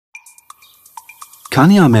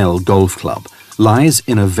Canyamel Golf Club lies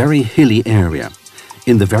in a very hilly area,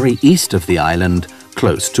 in the very east of the island,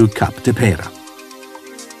 close to Capdepera.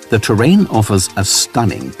 The terrain offers a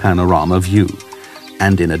stunning panorama view,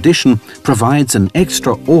 and in addition provides an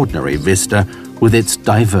extraordinary vista with its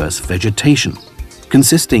diverse vegetation,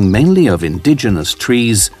 consisting mainly of indigenous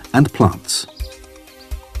trees and plants.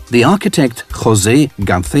 The architect José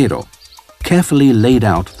Gancedo carefully laid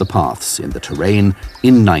out the paths in the terrain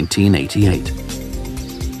in 1988,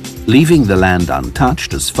 leaving the land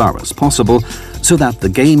untouched as far as possible so that the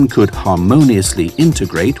game could harmoniously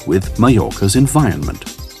integrate with Mallorca's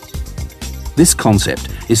environment. This concept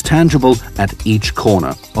is tangible at each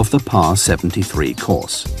corner of the par 73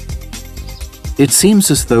 course. It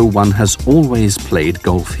seems as though one has always played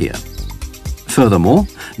golf here. Furthermore,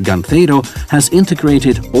 Gancedo has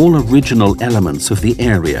integrated all original elements of the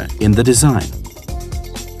area in the design.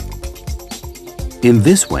 In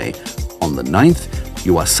this way, on the 9th,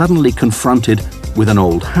 you are suddenly confronted with an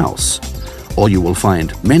old house, or you will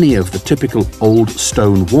find many of the typical old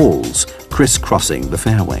stone walls crisscrossing the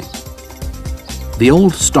fairway. The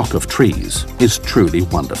old stock of trees is truly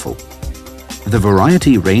wonderful. The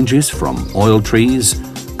variety ranges from oil trees,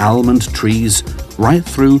 almond trees, right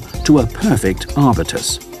through to a perfect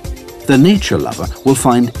arbutus. The nature lover will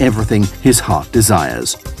find everything his heart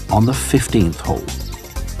desires on the 15th hole.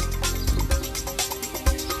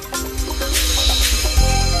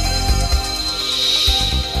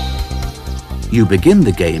 You begin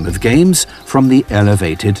the game of games from the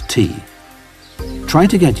elevated tee. Try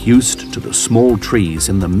to get used to the small trees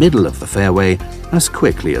in the middle of the fairway as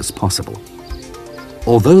quickly as possible.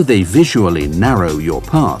 Although they visually narrow your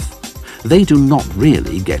path, they do not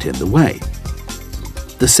really get in the way.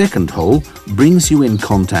 The second hole brings you in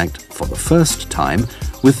contact for the first time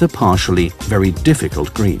with the partially very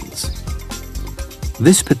difficult greens.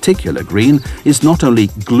 This particular green is not only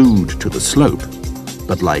glued to the slope,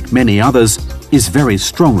 but like many others, is very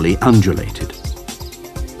strongly undulated.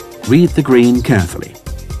 Read the green carefully.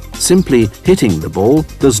 Simply hitting the ball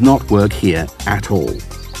does not work here at all.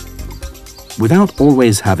 Without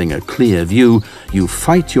always having a clear view, you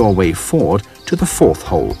fight your way forward to the 4th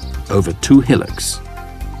hole over 2 hillocks.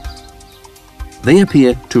 They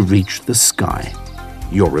appear to reach the sky.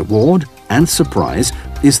 Your reward and surprise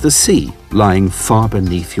is the sea lying far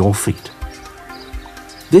beneath your feet.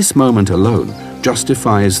 This moment alone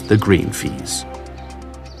justifies the green fees.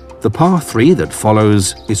 The par 3 that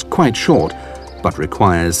follows is quite short, but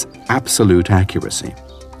requires absolute accuracy.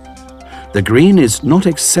 The green is not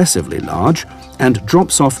excessively large and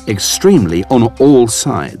drops off extremely on all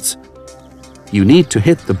sides. You need to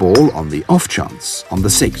hit the ball on the off chance on the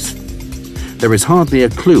 6th. There is hardly a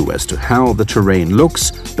clue as to how the terrain looks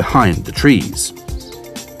behind the trees.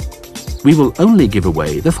 We will only give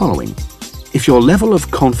away the following. If your level of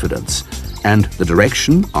confidence and the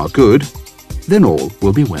direction are good, then all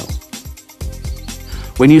will be well.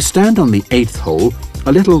 When you stand on the 8th hole,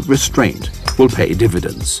 a little restraint will pay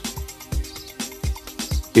dividends.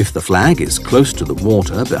 If the flag is close to the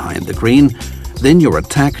water behind the green, then your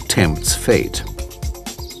attack tempts fate.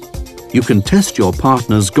 You can test your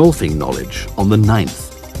partner's golfing knowledge on the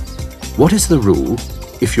 9th. What is the rule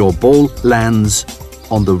if your ball lands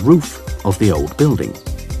on the roof of the old building?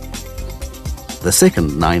 The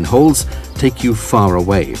second 9 holes take you far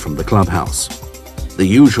away from the clubhouse. The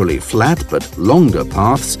usually flat but longer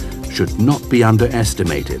paths should not be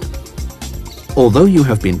underestimated. Although you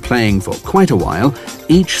have been playing for quite a while,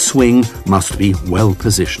 each swing must be well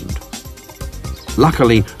positioned.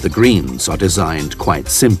 Luckily, the greens are designed quite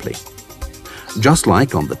simply. Just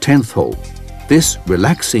like on the 10th hole, this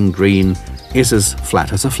relaxing green is as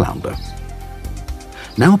flat as a flounder.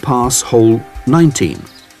 Now pass hole 19.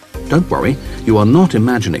 Don't worry, you are not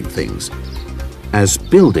imagining things. As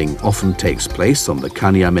building often takes place on the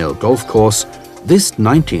Canyamel golf course, this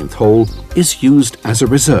 19th hole is used as a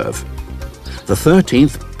reserve. The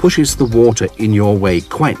 13th pushes the water in your way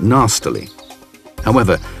quite nastily.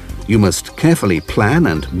 However, you must carefully plan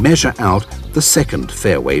and measure out the second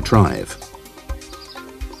fairway drive.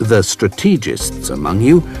 The strategists among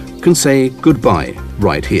you can say goodbye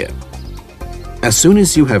right here. As soon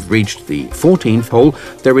as you have reached the 14th hole,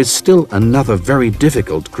 there is still another very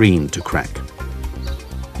difficult green to crack.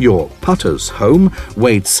 Your putter's home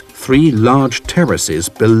waits 3 large terraces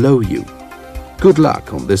below you. Good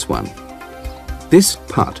luck on this one. This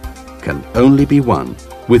putt can only be won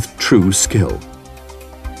with true skill.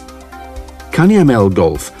 Canyamel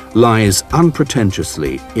Golf lies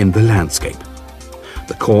unpretentiously in the landscape.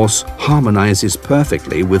 The course harmonizes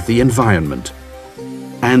perfectly with the environment.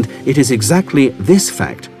 And it is exactly this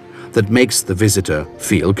fact that makes the visitor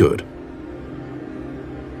feel good.